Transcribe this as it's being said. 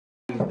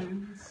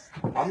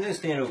I'm gonna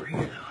stand over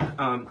here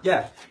though.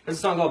 Yeah, there's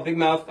a song called Big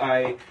Mouth.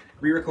 I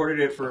re-recorded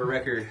it for a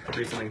record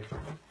recently.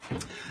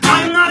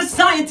 I am not a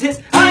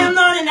scientist, I am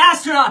not an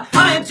astronaut,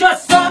 I am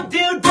just some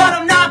dude, but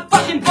I'm not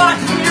fucking bought.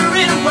 We're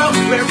in a world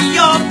where we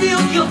all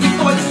feel guilty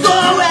for the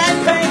slow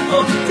and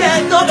painful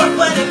death of our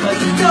planet, but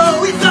you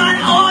know it's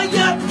not all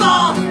your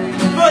fault.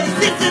 For the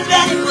systems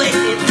that in place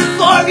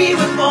before we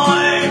were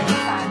born.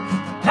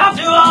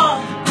 After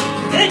all,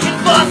 they can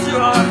foster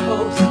our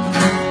hopes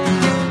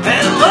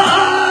and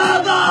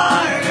love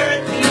our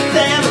earthly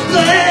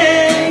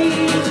family.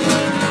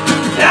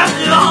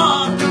 After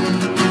all,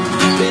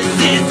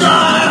 this is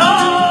our home.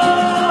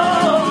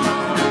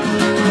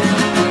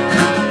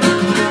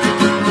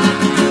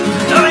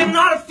 I'm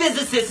not a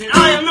physicist and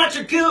I am not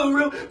your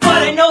guru,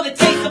 but I know the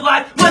taste of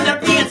life when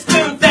they're being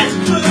spoon-fed.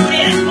 Food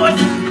is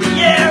poison, the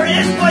air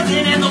is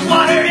poison, and the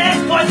water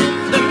is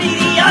poison. The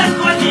media is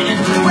poison, and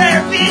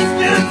we're being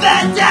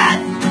spoon-fed death.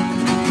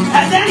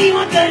 Has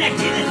anyone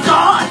connected the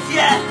dots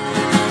yet?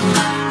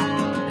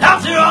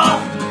 After all,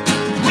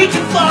 we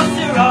can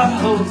foster our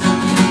hopes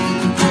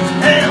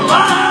and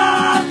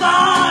love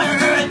our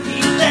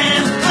earthly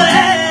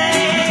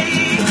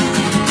family.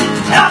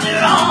 After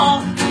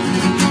all,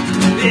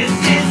 this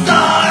is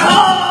our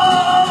home.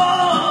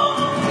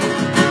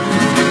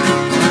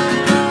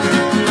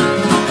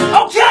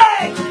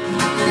 Okay!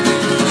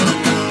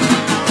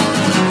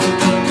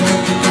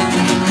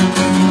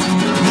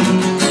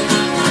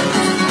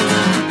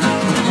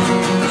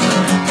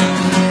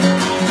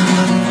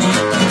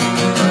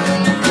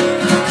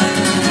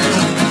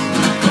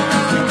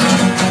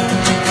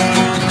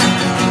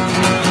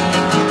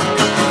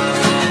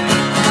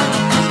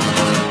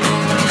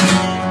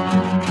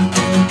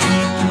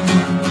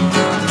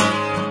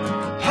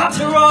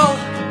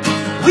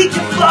 We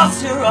can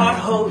foster our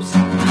hopes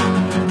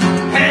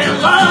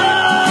and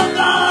love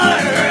our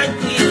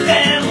earthly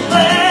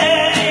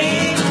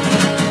family.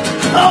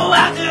 Oh,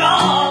 after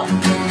all,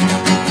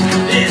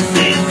 this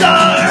is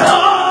our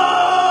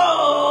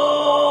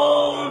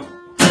home.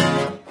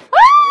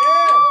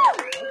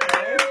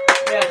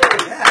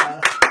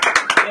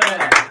 Yeah.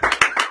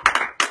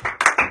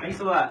 Thanks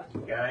a lot,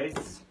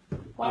 guys.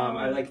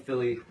 I like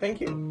Philly.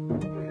 Thank you.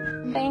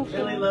 Thank you.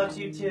 Philly loves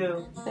you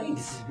too.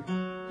 Thanks.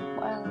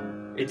 Wow.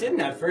 It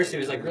didn't at first. It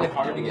was like really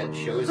hard to get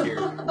shows here.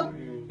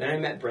 Then I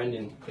met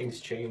Brendan. Things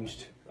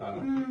changed.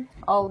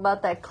 All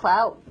about that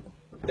clout.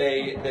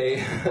 They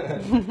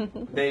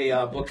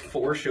booked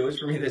 4 shows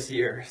for me this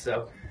year.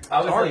 So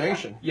I was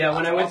Coronation. Yeah,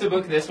 when I went to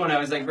book this one, I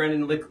was like,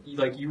 Brendan,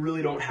 like you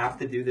really don't have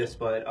to do this,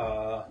 but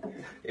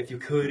if you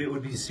could, it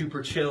would be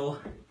super chill.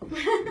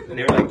 And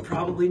they were like,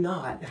 probably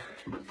not.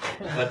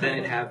 But then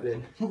it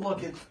happened.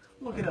 Look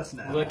at us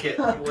now. Look at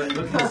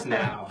us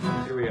now.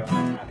 Here we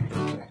are.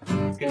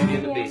 It's gonna be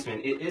in the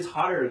basement. It is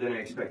hotter than I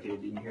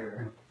expected in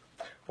here.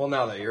 Well,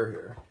 now that you're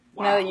here.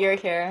 Wow. Now that you're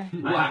here.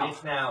 Wow.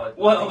 It's now.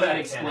 Well, that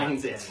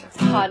explains it. It's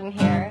hot in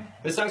here.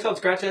 This song's called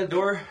Scratch at the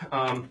Door.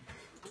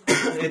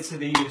 It's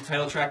the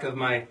title track of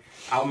my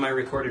album I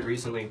recorded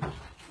recently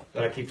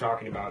that I keep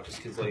talking about just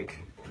because, like,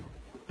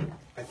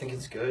 I think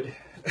it's good.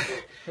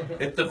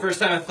 The first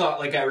time I thought,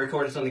 like, I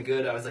recorded something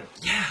good, I was like,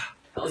 yeah,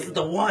 this is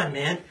the one,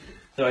 man.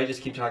 So I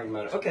just keep talking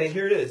about it. Okay,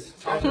 here it is.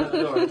 Scratch at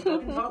the Door.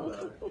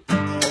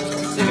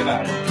 Sing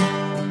about it.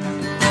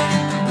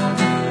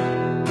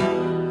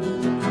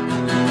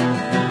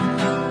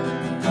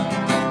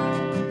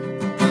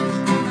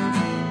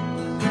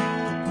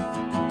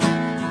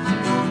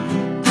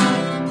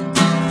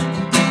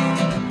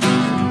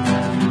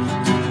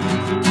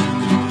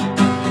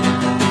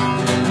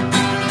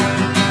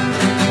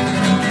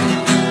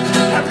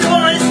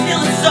 Everyone is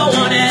feeling so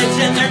on edge,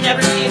 and there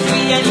never seems to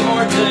be any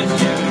more good news.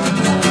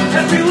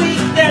 Every week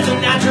there's a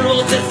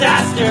natural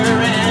disaster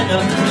and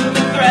a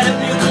looming threat of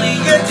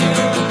nuclear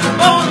doom.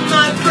 All of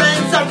my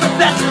friends are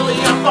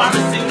perpetually on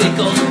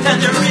pharmaceuticals,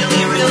 and they're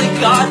really, really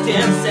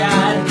goddamn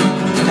sad.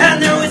 And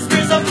their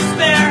whispers of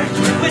despair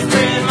whisper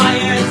in my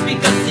ear and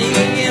speak of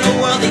seeing in a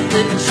world they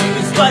couldn't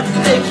choose, but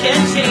they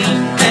can't change.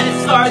 And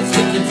it starts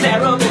with the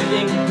terrible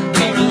thing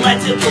we were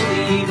led to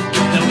believe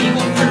that we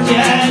will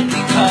forget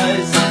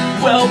because,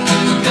 well, we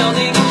were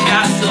building a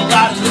castle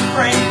out of the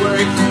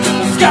framework.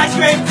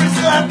 Skyscrapers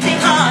left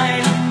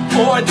behind,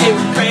 or they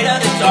were afraid of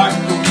the dark.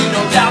 But we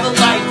know now the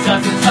light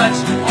doesn't touch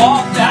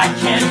all that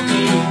can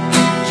be.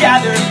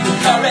 Gathered the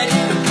courage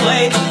to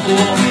play the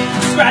fool,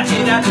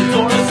 scratching at the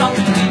door of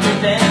something deeper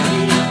than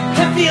me.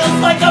 It feels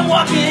like I'm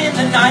walking in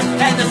the night,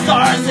 and the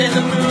stars and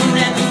the moon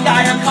and the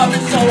sky are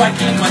covered, so I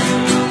keep my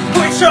sleep.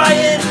 We're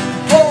trying,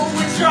 oh,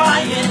 we're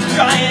trying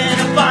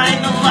to find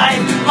the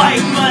light,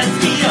 like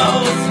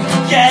mosquitoes.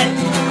 Get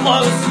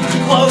close,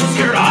 close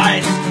your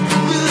eyes,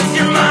 lose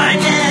your mind,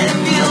 and it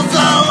feels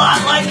a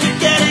lot like you're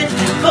getting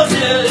closer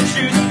to the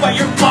truth, but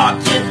you're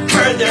walking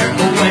further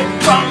away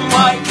from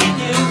what you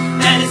knew.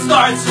 And it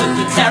starts with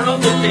the terrible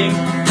thing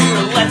we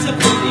were led to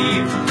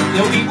believe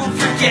that we will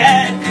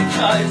forget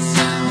because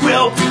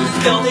we'll be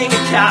building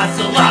a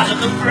castle out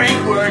of the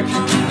framework.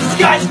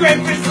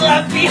 Skyscrapers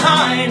left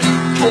behind,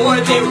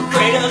 or they were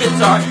afraid of the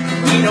dark.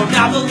 We know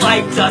now the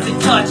light doesn't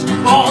touch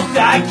all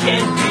that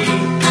can be.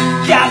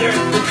 Gathered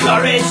the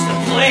courage to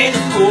play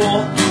the fool,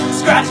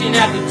 scratching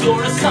at the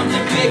door of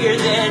something bigger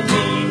than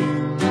me.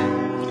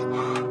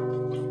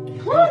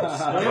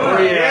 Oh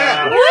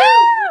yeah.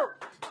 Woo!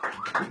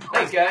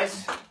 Thanks,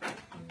 guys.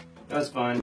 That was fun.